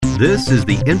This is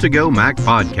the Intego Mac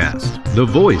Podcast, the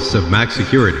voice of Mac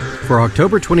security, for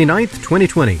October 29th,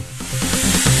 2020.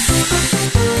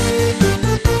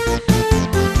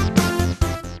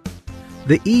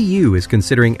 The EU is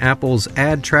considering Apple's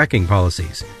ad tracking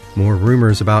policies. More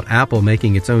rumors about Apple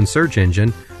making its own search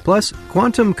engine, plus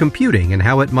quantum computing and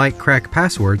how it might crack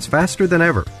passwords faster than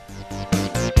ever.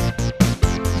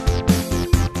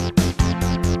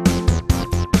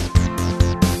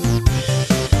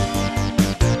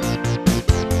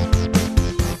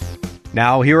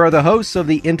 Now, here are the hosts of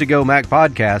the Intego Mac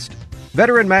Podcast,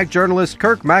 veteran Mac journalist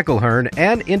Kirk McElhearn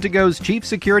and Intego's chief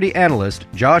security analyst,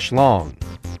 Josh Long.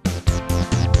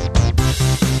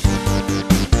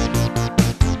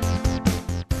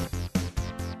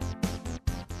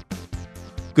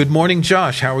 Good morning,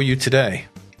 Josh. How are you today?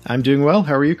 I'm doing well.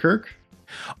 How are you, Kirk?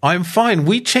 I'm fine.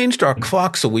 We changed our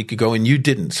clocks a week ago and you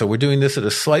didn't, so we're doing this at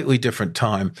a slightly different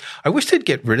time. I wish they'd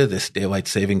get rid of this daylight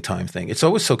saving time thing. It's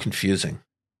always so confusing.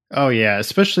 Oh, yeah,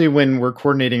 especially when we're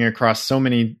coordinating across so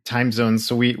many time zones.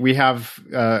 So we have,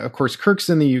 of course, Kirk's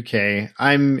in the UK.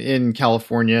 I'm in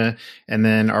California. And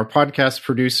then our podcast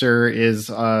producer is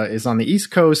on the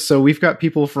East Coast. So we've got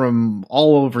people from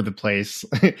all over the place,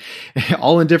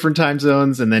 all in different time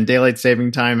zones. And then daylight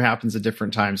saving time happens at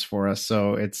different times for us.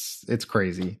 So it's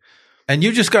crazy. And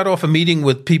you just got off a meeting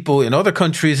with people in other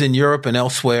countries in Europe and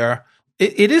elsewhere.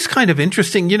 It is kind of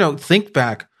interesting. You know, think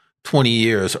back 20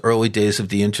 years, early days of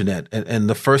the internet, and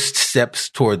the first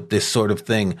steps toward this sort of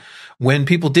thing, when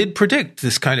people did predict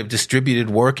this kind of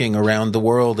distributed working around the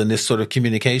world and this sort of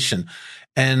communication.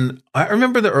 And I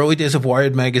remember the early days of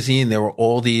Wired magazine. There were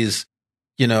all these,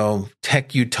 you know,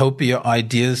 tech utopia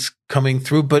ideas coming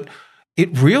through, but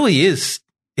it really is,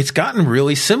 it's gotten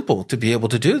really simple to be able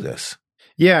to do this.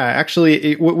 Yeah,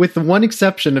 actually, with the one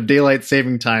exception of daylight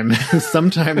saving time,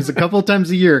 sometimes a couple of times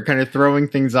a year, kind of throwing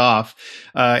things off.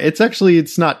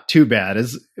 It's not too bad.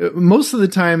 As most of the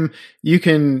time, you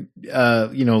can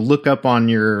look up on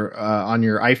your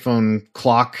iPhone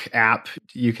clock app.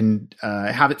 You can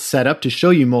have it set up to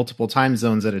show you multiple time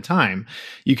zones at a time.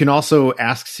 You can also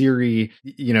ask Siri,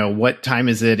 what time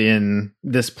is it in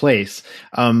this place?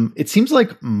 It seems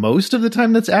like most of the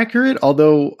time that's accurate,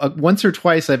 although once or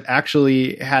twice I've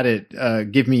actually had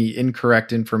it give me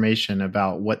incorrect information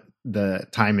about what the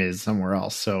time is somewhere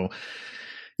else. So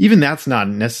even that's not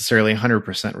necessarily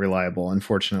 100% reliable,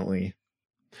 unfortunately.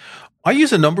 I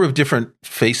use a number of different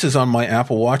faces on my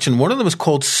Apple Watch, and one of them is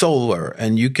called solar,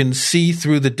 and you can see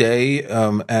through the day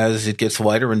as it gets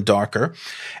lighter and darker.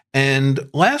 And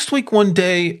last week, one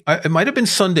day, it might have been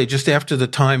Sunday, just after the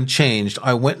time changed,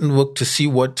 I went and looked to see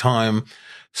what time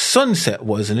sunset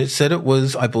was, and it said it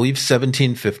was, I believe,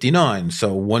 17:59,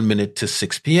 so 1 minute to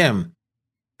 6 p.m.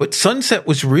 But sunset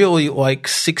was really like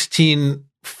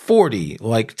 16:40,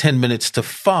 like 10 minutes to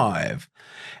 5.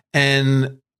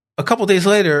 And a couple of days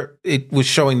later, it was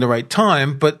showing the right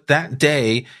time, but that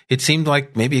day, it seemed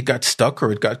like maybe it got stuck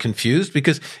or it got confused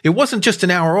because it wasn't just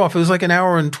an hour off. It was like an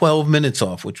hour and 12 minutes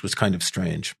off, which was kind of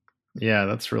strange. Yeah,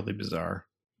 that's really bizarre.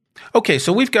 Okay,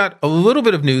 so we've got a little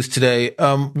bit of news today.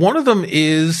 One of them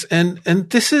is, and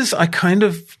this is, I kind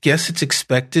of guess it's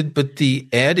expected, but the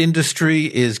ad industry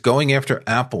is going after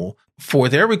Apple for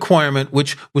their requirement,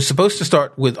 which was supposed to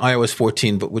start with iOS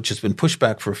 14, but which has been pushed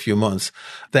back for a few months,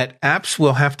 that apps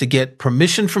will have to get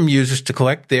permission from users to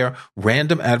collect their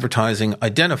random advertising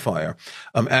identifier.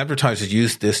 Advertisers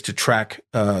use this to track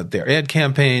their ad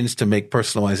campaigns, to make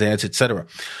personalized ads, etc.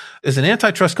 There's an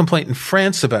antitrust complaint in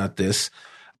France about this,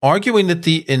 arguing that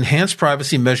the enhanced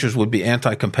privacy measures would be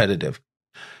anti-competitive.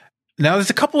 Now,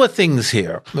 there's a couple of things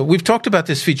here. We've talked about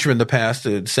this feature in the past,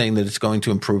 saying that it's going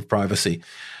to improve privacy.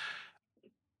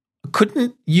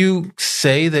 Couldn't you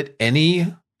say that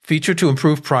any feature to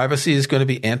improve privacy is going to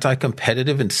be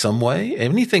anti-competitive in some way?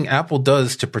 Anything Apple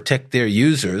does to protect their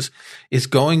users is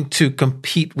going to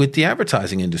compete with the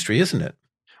advertising industry, isn't it?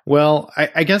 Well,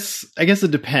 I guess it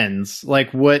depends.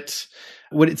 Like what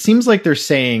it seems like they're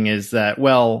saying is that,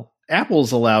 well,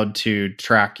 Apple's allowed to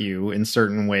track you in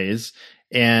certain ways,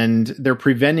 and they're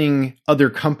preventing other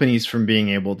companies from being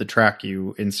able to track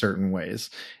you in certain ways.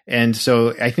 And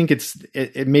so I think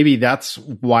it maybe that's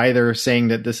why they're saying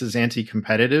that this is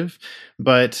anti-competitive.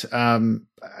 But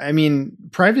I mean,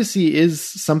 privacy is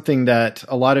something that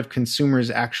a lot of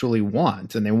consumers actually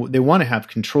want, and they want to have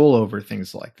control over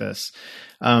things like this.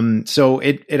 So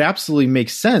it absolutely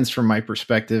makes sense from my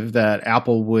perspective that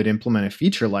Apple would implement a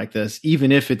feature like this,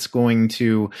 even if it's going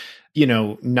to,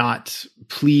 not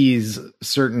please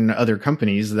certain other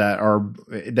companies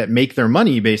that make their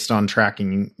money based on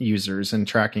tracking users and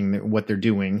tracking what they're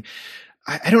doing.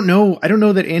 I don't know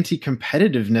that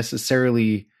anti-competitive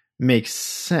necessarily makes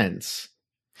sense.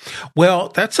 Well,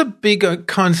 that's a big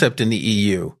concept in the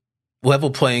EU.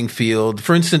 Level playing field.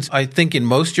 For instance, I think in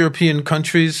most European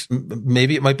countries,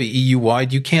 maybe it might be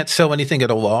EU-wide, you can't sell anything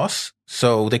at a loss.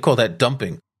 So they call that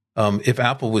dumping. If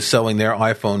Apple was selling their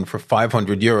iPhone for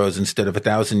 500 euros instead of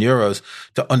 1,000 euros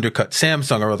to undercut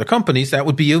Samsung or other companies, that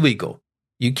would be illegal.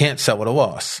 You can't sell at a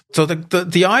loss. So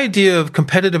the idea of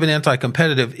competitive and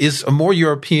anti-competitive is a more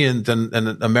European than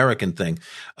an American thing.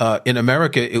 In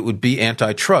America, it would be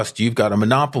antitrust. You've got a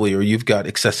monopoly or you've got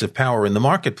excessive power in the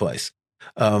marketplace.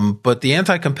 But the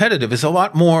anti-competitive is a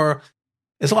lot more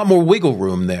wiggle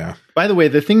room there. By the way,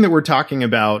 the thing that we're talking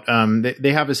about,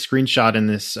 they have a screenshot in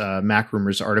this Mac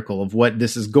Rumors article of what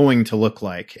this is going to look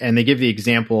like. And they give the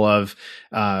example of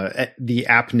the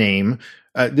app name.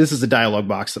 This is a dialog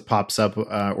box that pops up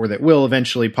or that will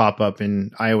eventually pop up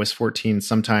in iOS 14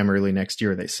 sometime early next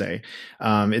year, they say.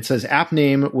 It says app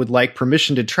name would like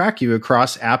permission to track you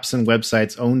across apps and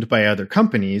websites owned by other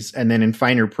companies. And then in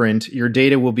finer print, your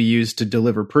data will be used to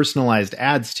deliver personalized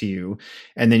ads to you.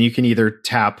 And then you can either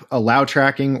tap allow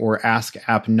tracking or ask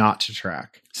app not to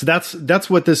track. So that's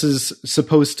what this is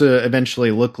supposed to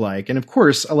eventually look like. And of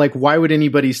course, like, why would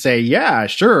anybody say, yeah,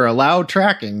 sure, allow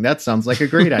tracking? That sounds like a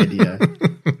great idea.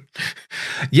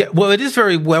 Yeah, well, it is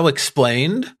very well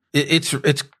explained. It's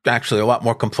actually a lot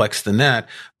more complex than that,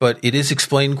 but it is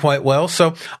explained quite well.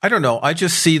 So I don't know. I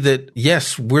just see that,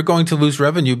 yes, we're going to lose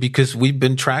revenue because we've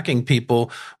been tracking people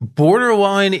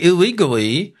borderline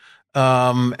illegally,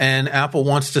 and Apple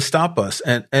wants to stop us.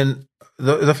 And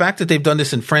the fact that they've done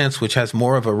this in France, which has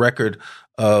more of a record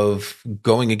of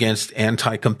going against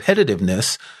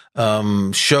anti-competitiveness,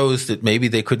 shows that maybe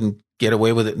they couldn't get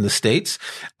away with it in the States.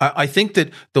 I think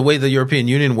that the way the European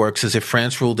Union works is if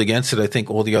France ruled against it, I think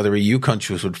all the other EU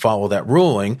countries would follow that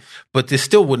ruling, but this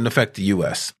still wouldn't affect the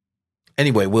US.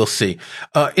 Anyway, we'll see.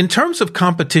 In terms of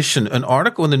competition, an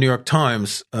article in the New York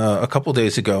Times a couple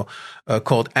days ago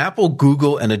called Apple,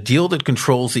 Google, and a Deal That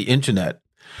Controls the Internet.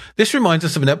 This reminds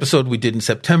us of an episode we did in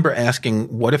September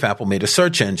asking, what if Apple made a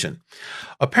search engine?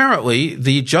 Apparently,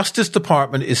 the Justice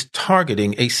Department is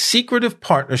targeting a secretive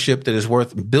partnership that is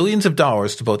worth billions of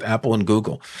dollars to both Apple and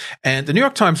Google. And the New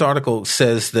York Times article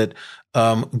says that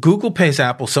Google pays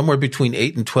Apple somewhere between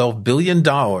 $8 and $12 billion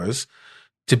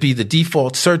to be the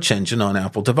default search engine on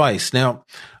Apple device. Now,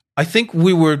 I think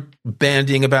we were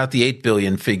bandying about the 8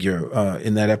 billion figure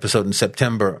in that episode in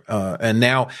September. And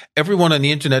now everyone on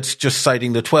the internet's just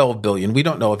citing the 12 billion. We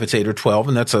don't know if it's 8 or 12,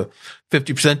 and that's a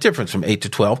 50% difference from 8 to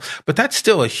 12. But that's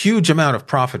still a huge amount of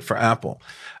profit for Apple.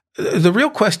 The real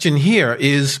question here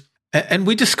is, and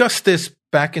we discussed this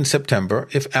back in September,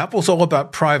 if Apple's all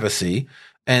about privacy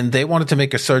and they wanted to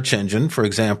make a search engine, for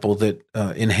example, that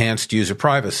enhanced user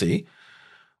privacy,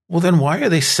 well, then why are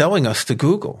they selling us to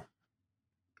Google?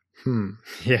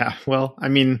 Yeah. Well, I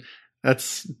mean,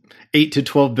 that's 8 to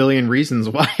 12 billion reasons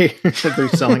why they're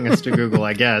selling us to Google,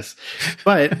 I guess.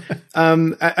 But,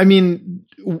 I mean,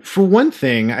 for one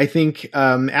thing, I think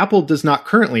Apple does not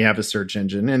currently have a search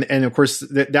engine. And of course,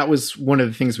 that was one of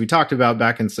the things we talked about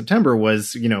back in September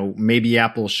was, you know, maybe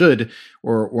Apple should,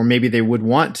 or maybe they would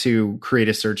want to create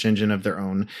a search engine of their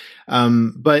own.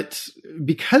 But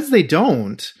because they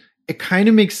don't, it kind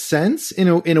of makes sense in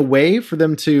a way for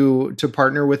them to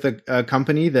partner with a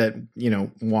company that, you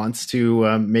know, wants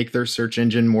to make their search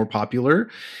engine more popular.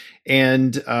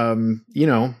 And, you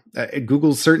know,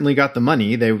 Google's certainly got the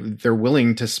money. They're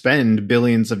willing to spend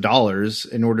billions of dollars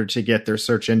in order to get their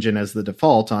search engine as the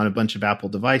default on a bunch of Apple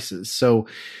devices. So,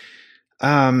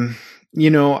 you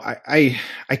know, I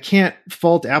can't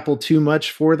fault Apple too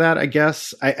much for that, I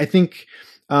guess. I think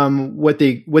what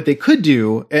they could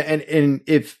do, and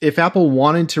if Apple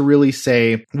wanted to really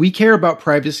say, we care about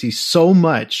privacy so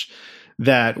much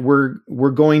that we're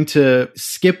going to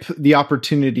skip the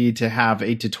opportunity to have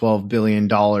 $8 to $12 billion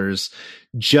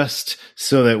just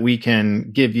so that we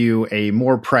can give you a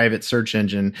more private search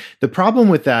engine. The problem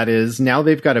with that is now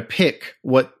they've got to pick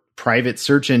what private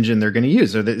search engine they're going to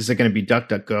use. Is it going to be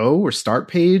DuckDuckGo or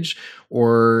StartPage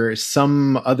or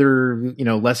some other, you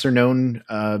know, lesser known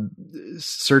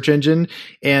search engine?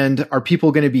 And are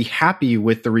people going to be happy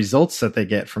with the results that they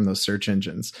get from those search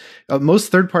engines? Most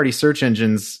third-party search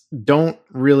engines don't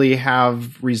really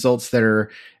have results that are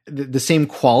the same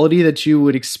quality that you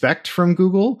would expect from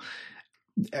Google.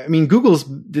 I mean,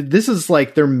 this is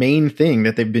like their main thing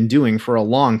that they've been doing for a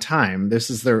long time.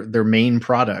 This is their main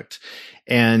product.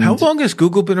 And how long has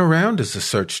Google been around as a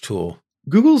search tool?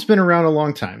 Google's been around a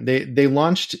long time. They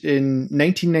launched in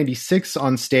 1996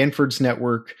 on Stanford's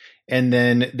network, and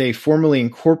then they formally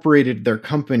incorporated their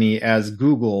company as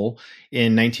Google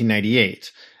in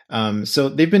 1998. So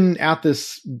they've been at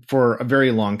this for a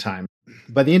very long time.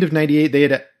 By the end of 98, they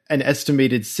had an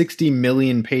estimated 60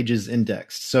 million pages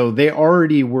indexed. So they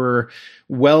already were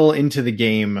well into the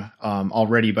game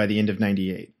already by the end of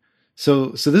 98. So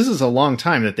this is a long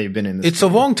time that they've been in this. It's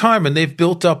game. A long time, and they've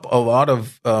built up a lot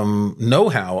of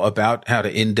know-how about how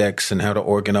to index and how to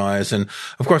organize. And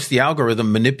of course, the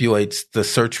algorithm manipulates the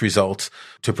search results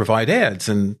to provide ads,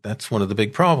 and that's one of the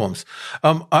big problems.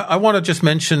 I want to just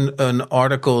mention an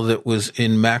article that was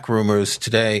in MacRumors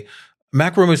today.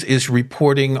 MacRumors is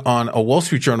reporting on a Wall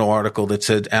Street Journal article that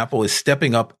said Apple is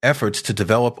stepping up efforts to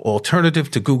develop alternative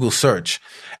to Google search.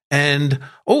 And,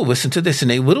 listen to this.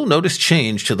 In a little noticed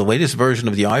change to the latest version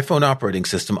of the iPhone operating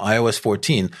system, iOS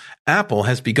 14, Apple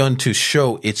has begun to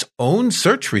show its own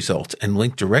search results and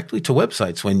link directly to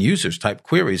websites when users type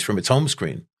queries from its home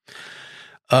screen.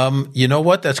 You know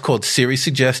what? That's called Siri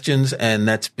Suggestions, and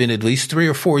that's been at least 3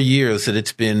 or 4 years that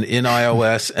it's been in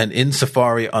iOS and in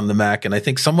Safari on the Mac. And I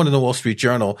think someone in the Wall Street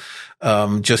Journal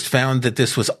just found that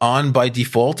this was on by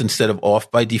default instead of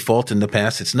off by default in the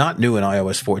past. It's not new in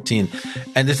iOS 14,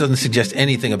 and this doesn't suggest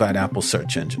anything about Apple's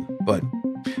search engine. But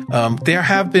there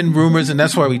have been rumors, and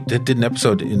that's why we did an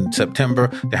episode in September.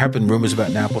 There have been rumors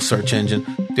about an Apple search engine.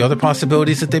 The other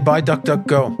possibility is that they buy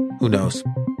DuckDuckGo. Who knows?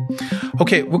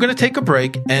 Okay, we're going to take a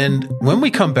break, and when we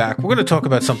come back, we're going to talk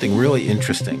about something really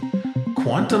interesting: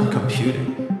 quantum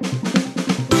computing.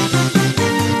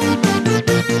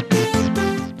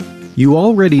 You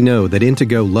already know that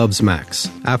Intego loves Macs.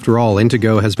 After all,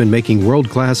 Intego has been making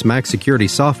world-class Mac security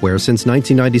software since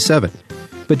 1997.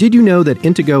 But did you know that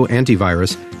Intego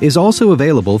Antivirus is also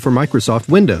available for Microsoft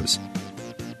Windows?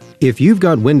 If you've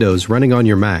got Windows running on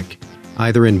your Mac,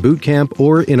 either in Boot Camp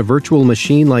or in a virtual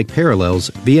machine like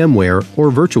Parallels, VMware, or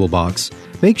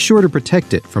VirtualBox, make sure to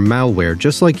protect it from malware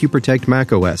just like you protect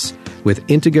macOS with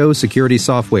Intego security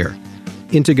software.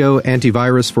 Intego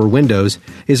Antivirus for Windows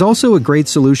is also a great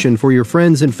solution for your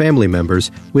friends and family members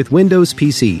with Windows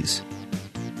PCs.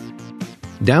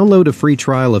 Download a free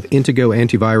trial of Intego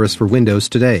Antivirus for Windows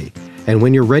today, and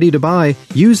when you're ready to buy,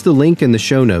 use the link in the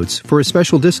show notes for a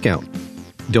special discount.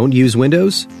 Don't use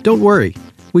Windows? Don't worry.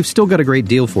 We've still got a great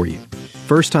deal for you.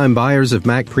 First-time buyers of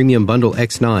Mac Premium Bundle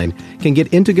X9 can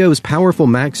get Intego's powerful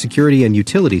Mac security and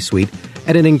utility suite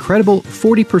at an incredible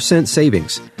 40%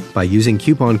 savings by using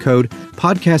coupon code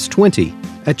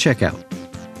PODCAST20 at checkout.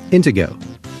 Intego,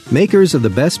 makers of the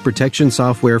best protection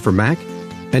software for Mac,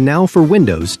 and now for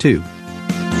Windows, too.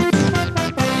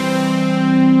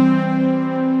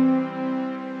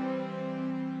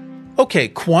 Okay,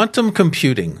 quantum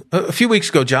computing. A few weeks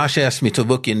ago, Josh asked me to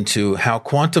look into how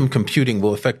quantum computing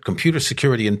will affect computer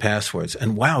security and passwords.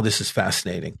 And wow, this is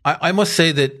fascinating. I must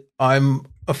say that I'm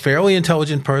a fairly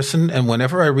intelligent person, and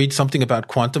whenever I read something about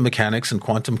quantum mechanics and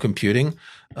quantum computing,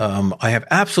 I have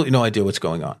absolutely no idea what's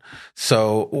going on.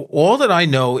 So all that I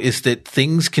know is that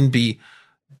things can be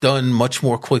done much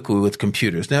more quickly with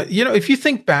computers. Now, if you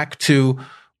think back to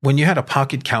when you had a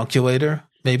pocket calculator,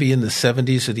 maybe in the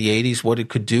 70s or the 80s, what it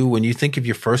could do when you think of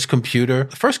your first computer.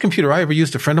 The first computer I ever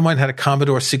used, a friend of mine had a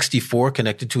Commodore 64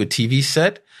 connected to a TV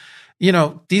set.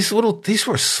 These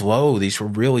were slow. These were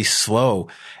really slow.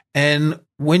 And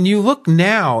when you look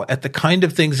now at the kind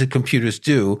of things that computers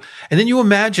do, and then you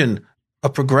imagine a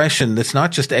progression that's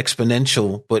not just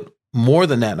exponential, but more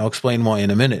than that, and I'll explain why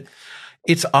in a minute,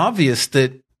 it's obvious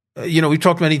that we've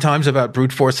talked many times about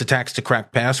brute force attacks to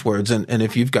crack passwords. And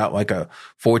if you've got like a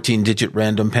 14-digit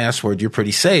random password, you're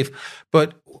pretty safe.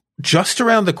 But just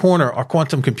around the corner are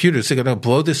quantum computers. They're going to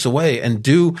blow this away and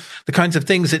do the kinds of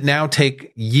things that now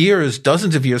take years,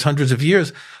 dozens of years, hundreds of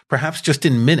years, perhaps just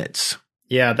in minutes.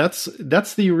 Yeah, that's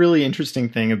the really interesting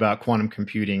thing about quantum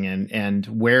computing and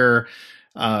where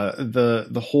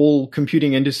the whole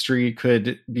computing industry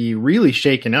could be really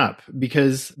shaken up,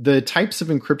 because the types of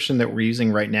encryption that we're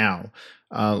using right now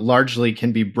largely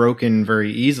can be broken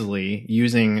very easily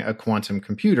using a quantum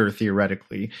computer,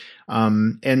 theoretically.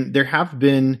 And there have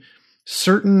been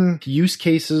certain use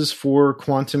cases for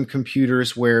quantum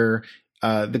computers where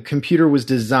the computer was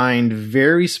designed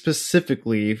very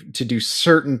specifically to do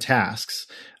certain tasks.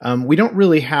 We don't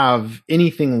really have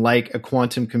anything like a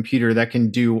quantum computer that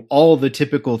can do all the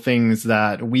typical things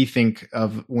that we think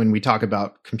of when we talk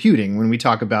about computing, when we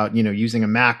talk about, using a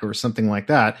Mac or something like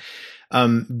that.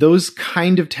 Those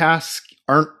kind of tasks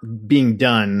aren't being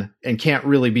done and can't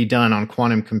really be done on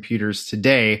quantum computers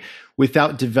today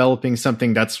without developing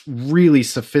something that's really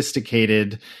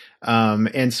sophisticated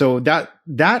And so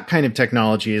that kind of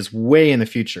technology is way in the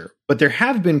future. But there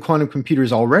have been quantum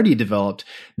computers already developed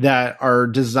that are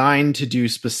designed to do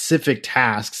specific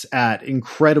tasks at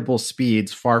incredible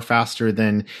speeds, far faster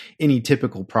than any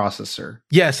typical processor.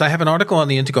 Yes, I have an article on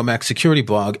the Intego Mac security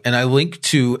blog, and I link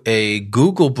to a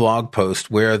Google blog post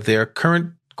where their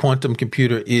current quantum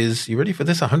computer is, you ready for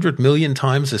this, 100 million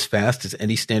times as fast as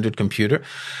any standard computer.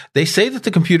 They say that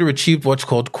the computer achieved what's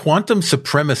called quantum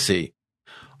supremacy.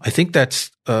 I think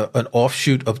that's an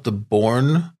offshoot of the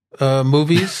Bourne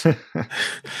movies.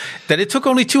 That it took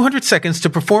only 200 seconds to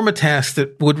perform a task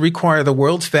that would require the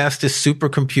world's fastest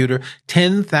supercomputer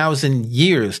 10,000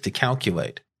 years to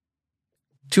calculate.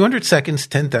 200 seconds,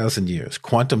 10,000 years.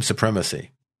 Quantum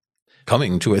supremacy.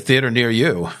 Coming to a theater near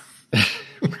you.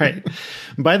 Right.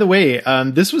 By the way,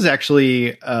 this was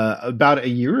actually about a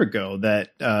year ago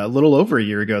a little over a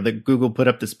year ago that Google put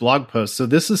up this blog post. So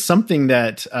this is something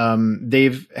that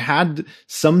they've had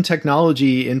some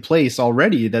technology in place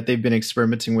already that they've been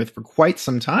experimenting with for quite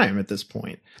some time at this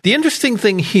point. The interesting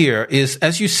thing here is,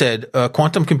 as you said, a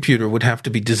quantum computer would have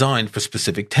to be designed for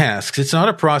specific tasks. It's not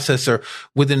a processor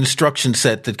with an instruction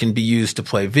set that can be used to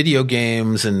play video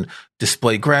games and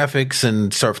display graphics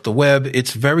and surf the web.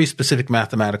 It's very specific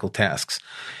mathematical tasks.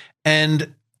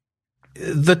 And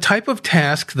the type of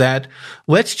task that,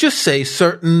 let's just say,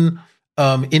 certain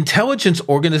intelligence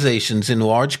organizations in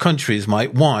large countries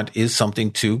might want is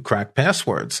something to crack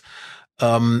passwords.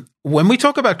 When we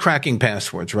talk about cracking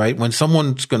passwords, right, when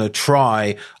someone's going to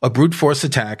try a brute force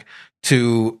attack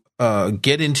to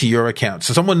get into your account.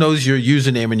 So someone knows your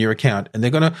username in your account, and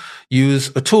they're going to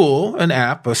use a tool, an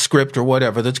app, a script, or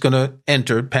whatever that's going to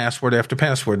enter password after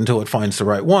password until it finds the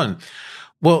right one.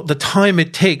 Well, the time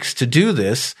it takes to do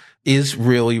this is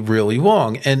really, really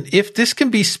long. And if this can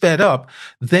be sped up,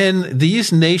 then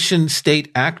these nation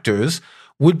state actors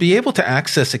would be able to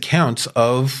access accounts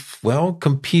of, well,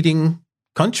 competing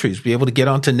countries, be able to get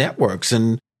onto networks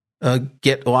and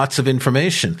get lots of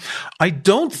information. I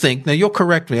don't think, now you'll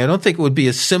correct me, I don't think it would be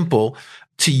as simple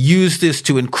to use this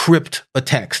to encrypt a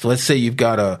text. Let's say you've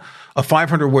got a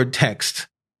 500-word text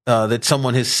that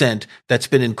someone has sent that's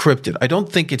been encrypted. I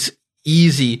don't think it's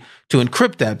easy to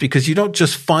encrypt that because you don't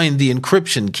just find the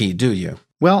encryption key, do you?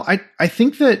 Well, I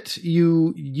think that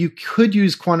you could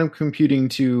use quantum computing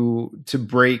to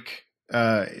break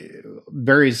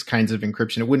various kinds of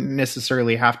encryption. It wouldn't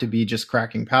necessarily have to be just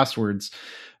cracking passwords.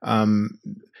 That's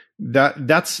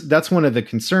one of the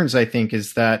concerns, I think,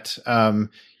 is that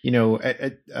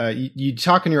you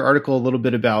talk in your article a little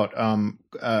bit about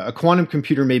a quantum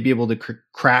computer may be able to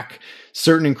crack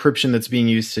certain encryption that's being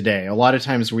used today. A lot of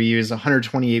times we use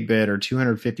 128-bit or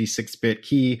 256-bit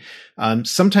key.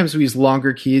 Sometimes we use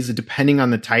longer keys depending on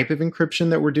the type of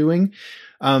encryption that we're doing.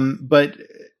 But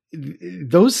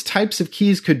those types of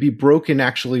keys could be broken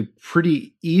actually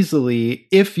pretty easily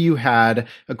if you had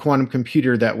a quantum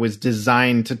computer that was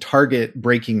designed to target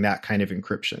breaking that kind of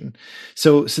encryption.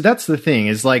 So that's the thing,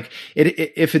 is like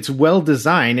if it's well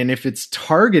designed and if it's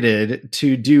targeted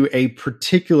to do a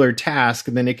particular task,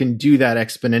 then it can do that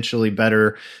exponentially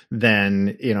better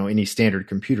than, any standard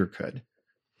computer could.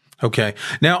 Okay.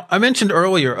 Now, I mentioned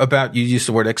earlier about, you used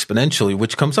the word exponentially,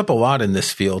 which comes up a lot in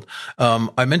this field.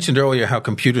 I mentioned earlier how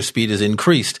computer speed is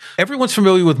increased. Everyone's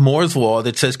familiar with Moore's law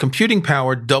that says computing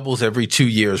power doubles every 2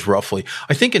 years, roughly.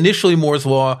 I think initially Moore's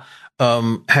law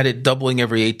had it doubling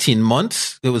every 18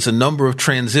 months. There was a number of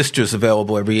transistors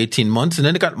available every 18 months, and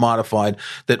then it got modified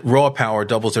that raw power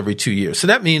doubles every 2 years. So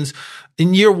that means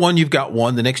in year one, you've got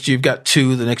 1, the next year you've got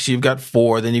 2, the next year you've got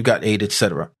 4, then you've got 8,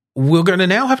 etc. We're going to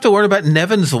now have to learn about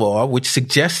Nevin's law, which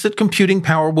suggests that computing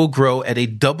power will grow at a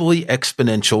doubly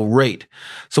exponential rate.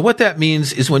 So what that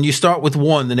means is when you start with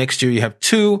 1, the next year you have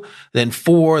 2, then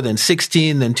 4, then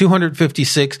 16, then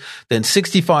 256, then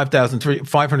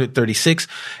 65,536.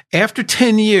 After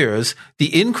 10 years,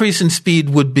 the increase in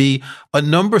speed would be a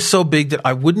number so big that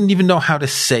I wouldn't even know how to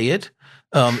say it.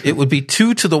 It would be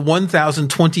 2 to the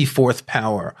 1,024th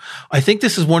power. I think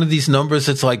this is one of these numbers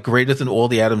that's like greater than all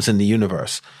the atoms in the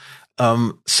universe.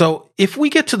 So if we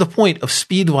get to the point of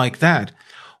speed like that,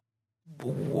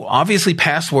 obviously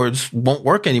passwords won't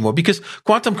work anymore because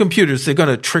quantum computers, they're going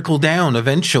to trickle down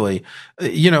eventually.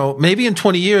 Maybe in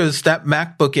 20 years, that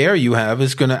MacBook Air you have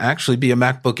is going to actually be a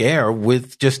MacBook Air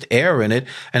with just air in it.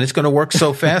 And it's going to work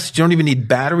so fast. You don't even need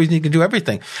batteries and you can do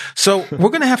everything. So we're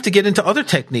going to have to get into other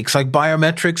techniques like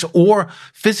biometrics or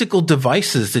physical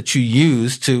devices that you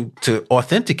use to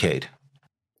authenticate.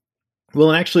 Well,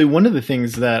 and actually, one of the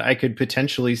things that I could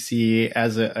potentially see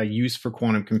as a use for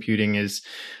quantum computing is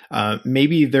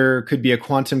maybe there could be a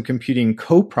quantum computing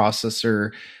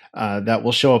coprocessor that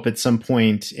will show up at some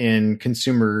point in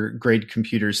consumer grade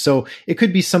computers. So it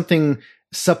could be something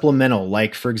supplemental,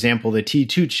 like, for example, the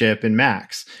T2 chip in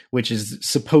Macs, which is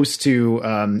supposed to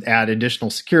add additional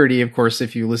security. Of course,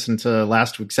 if you listen to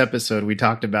last week's episode, we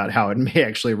talked about how it may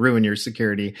actually ruin your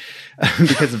security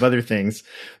because of other things.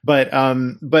 But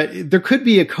there could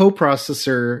be a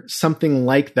coprocessor, something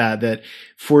like that, that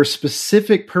for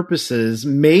specific purposes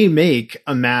may make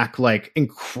a Mac like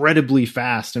incredibly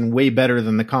fast and way better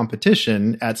than the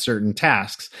competition at certain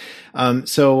tasks.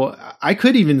 So I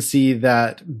could even see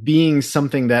that being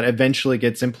something that eventually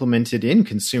gets implemented in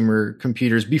consumer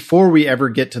computers before we ever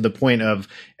get to the point of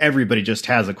everybody just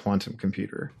has a quantum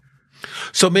computer.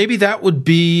 So maybe that would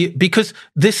be, because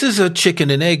this is a chicken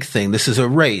and egg thing. This is a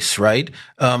race, right?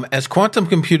 As quantum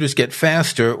computers get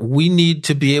faster, we need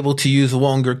to be able to use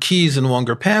longer keys and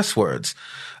longer passwords.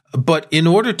 But in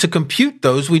order to compute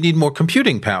those, we need more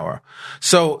computing power.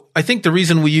 So I think the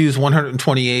reason we use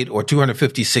 128 or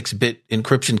 256-bit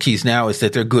encryption keys now is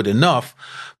that they're good enough.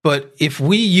 But if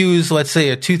we use, let's say,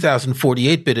 a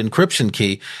 2048-bit encryption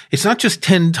key, it's not just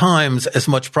 10 times as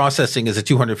much processing as a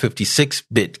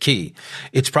 256-bit key.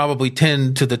 It's probably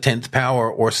 10 to the 10th power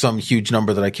or some huge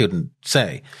number that I couldn't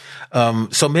say.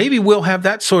 So maybe we'll have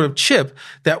that sort of chip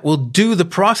that will do the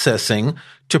processing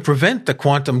to prevent the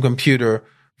quantum computer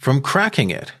from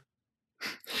cracking it.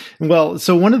 Well,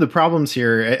 so one of the problems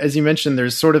here, as you mentioned,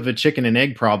 there's sort of a chicken and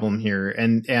egg problem here.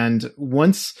 And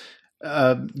once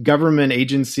government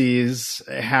agencies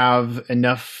have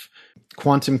enough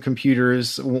quantum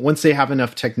computers, once they have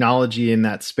enough technology in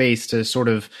that space to sort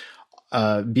of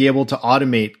be able to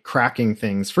automate cracking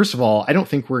things. First of all, I don't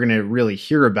think we're going to really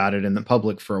hear about it in the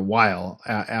public for a while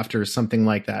after something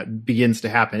like that begins to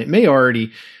happen. It may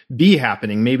already be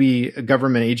happening. Maybe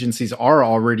government agencies are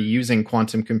already using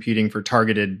quantum computing for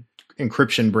targeted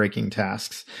encryption breaking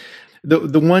tasks.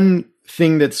 The one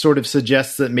thing that sort of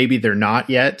suggests that maybe they're not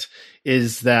yet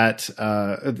is that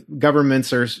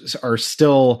governments are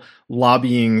still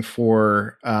lobbying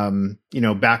for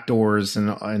backdoors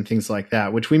and things like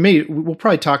that, which we'll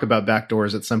probably talk about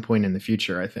backdoors at some point in the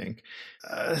future, I think.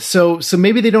 So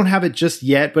maybe they don't have it just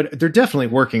yet, but they're definitely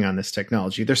working on this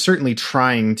technology. They're certainly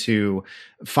trying to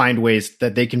find ways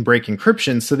that they can break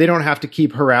encryption so they don't have to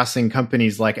keep harassing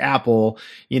companies like Apple,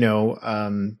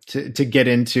 to get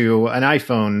into an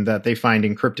iPhone that they find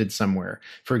encrypted somewhere,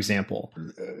 for example.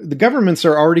 The governments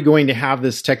are already going to have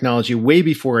this technology way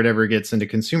before it ever gets into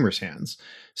consumers' hands.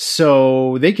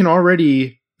 So they can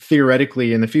already,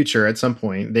 theoretically, in the future, at some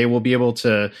point, they will be able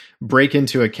to break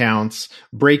into accounts,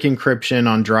 break encryption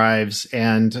on drives,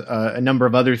 and a number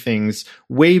of other things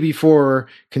way before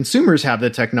consumers have the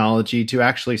technology to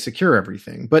actually secure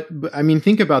everything. But I mean,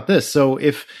 think about this. So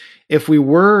if we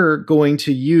were going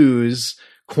to use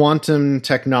quantum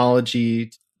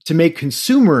technology to make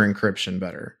consumer encryption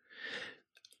better,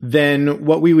 then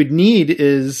what we would need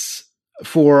is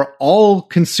for all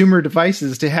consumer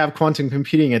devices to have quantum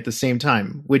computing at the same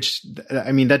time, which,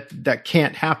 I mean, that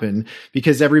can't happen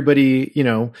because everybody,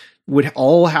 would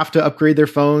all have to upgrade their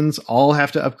phones, all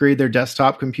have to upgrade their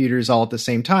desktop computers all at the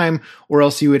same time, or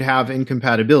else you would have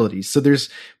incompatibilities. So there's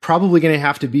probably going to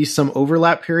have to be some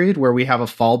overlap period where we have a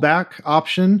fallback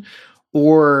option,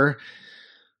 or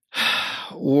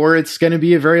it's going to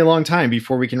be a very long time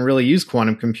before we can really use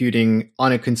quantum computing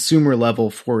on a consumer level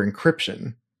for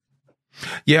encryption.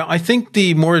 Yeah, I think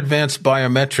the more advanced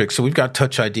biometrics, so we've got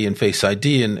Touch ID and Face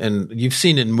ID, and you've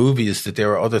seen in movies that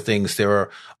there are other things. There are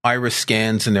iris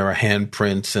scans and there are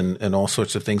handprints and all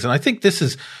sorts of things. And I think this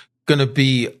is going to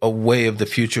be a way of the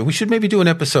future. We should maybe do an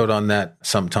episode on that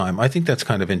sometime. I think that's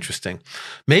kind of interesting.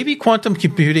 Maybe quantum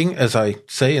computing, as I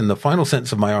say in the final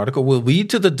sentence of my article, will lead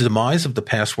to the demise of the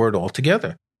password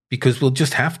altogether because we'll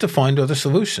just have to find other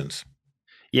solutions.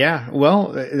 Yeah,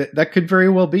 well, that could very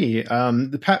well be.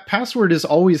 The password has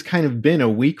always kind of been a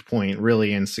weak point,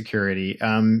 really, in security.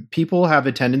 People have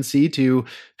a tendency to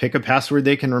pick a password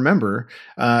they can remember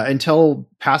until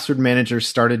password managers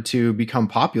started to become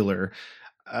popular.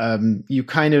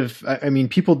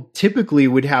 People typically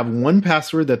would have one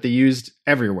password that they used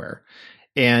everywhere.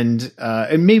 And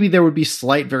maybe there would be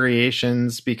slight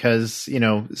variations because,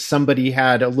 somebody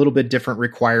had a little bit different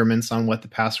requirements on what the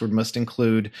password must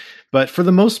include. But for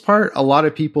the most part, a lot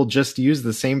of people just use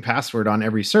the same password on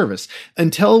every service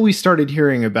until we started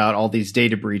hearing about all these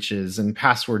data breaches and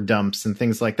password dumps and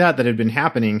things like that had been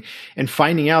happening, and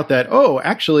finding out that,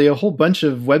 actually a whole bunch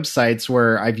of websites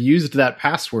where I've used that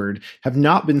password have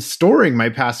not been storing my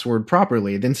password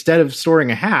properly. Instead of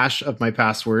storing a hash of my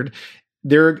password,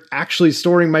 they're actually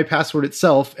storing my password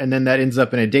itself, and then that ends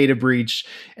up in a data breach.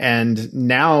 And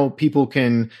now people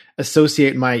can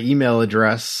associate my email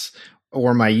address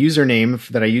or my username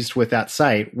that I used with that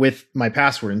site with my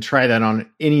password and try that on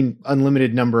any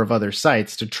unlimited number of other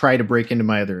sites to try to break into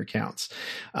my other accounts.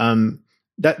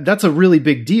 That's a really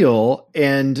big deal.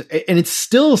 And it's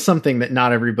still something that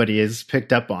not everybody has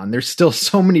picked up on. There's still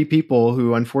so many people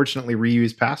who unfortunately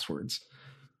reuse passwords.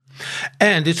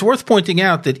 And it's worth pointing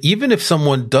out that even if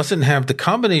someone doesn't have the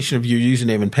combination of your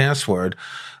username and password,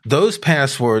 those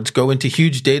passwords go into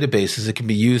huge databases that can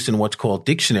be used in what's called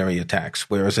dictionary attacks,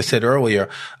 where, as I said earlier,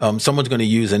 someone's going to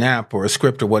use an app or a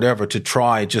script or whatever to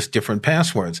try just different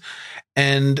passwords.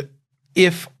 And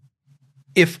if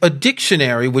a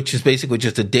dictionary, which is basically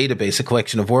just a database, a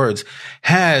collection of words,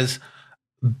 has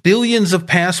billions of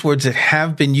passwords that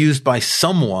have been used by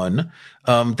someone,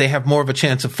 they have more of a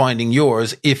chance of finding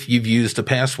yours if you've used a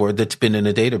password that's been in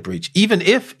a data breach, even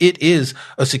if it is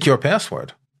a secure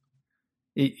password.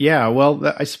 Yeah,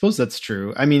 well, I suppose that's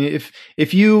true. I mean,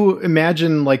 if you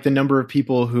imagine like the number of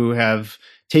people who have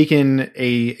taken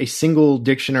a single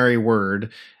dictionary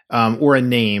word or a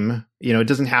name, it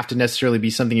doesn't have to necessarily be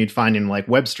something you'd find in like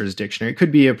Webster's dictionary. It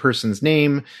could be a person's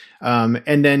name,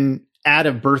 and then add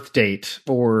a birth date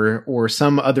or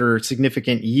some other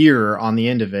significant year on the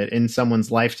end of it in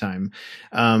someone's lifetime,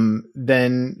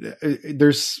 then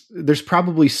there's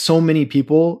probably so many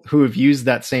people who have used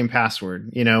that same password.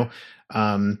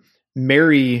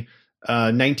 Mary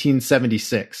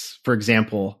 1976, for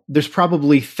example, there's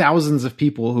probably thousands of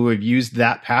people who have used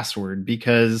that password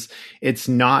because it's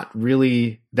not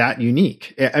really that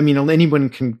unique. I mean, anyone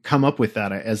can come up with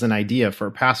that as an idea for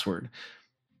a password.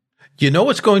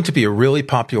 What's going to be a really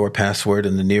popular password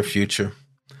in the near future?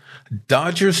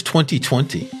 Dodgers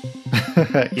 2020.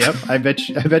 Yep, I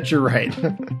bet you're right.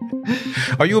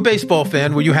 Are you a baseball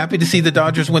fan? Were you happy to see the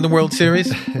Dodgers win the World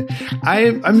Series?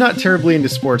 I'm not terribly into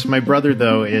sports. My brother,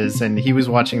 though, is, and he was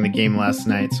watching the game last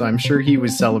night, so I'm sure he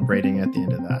was celebrating at the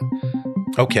end of that.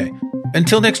 Okay.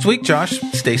 Until next week, Josh,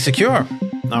 stay secure.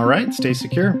 All right, stay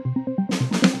secure.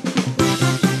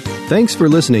 Thanks for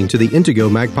listening to the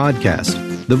Intego Mac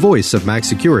Podcast, the voice of Mac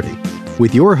security,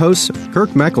 with your hosts, Kirk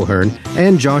McElhearn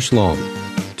and Josh Long.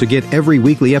 To get every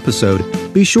weekly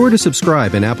episode, be sure to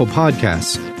subscribe in Apple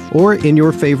Podcasts or in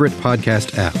your favorite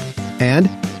podcast app. And,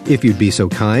 if you'd be so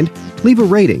kind, leave a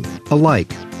rating, a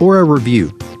like, or a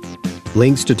review.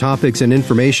 Links to topics and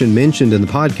information mentioned in the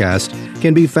podcast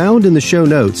can be found in the show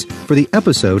notes for the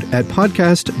episode at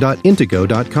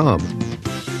podcast.intego.com.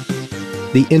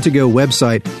 The Intego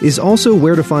website is also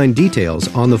where to find details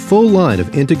on the full line of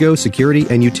Intego security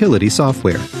and utility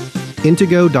software.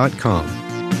 Intego.com.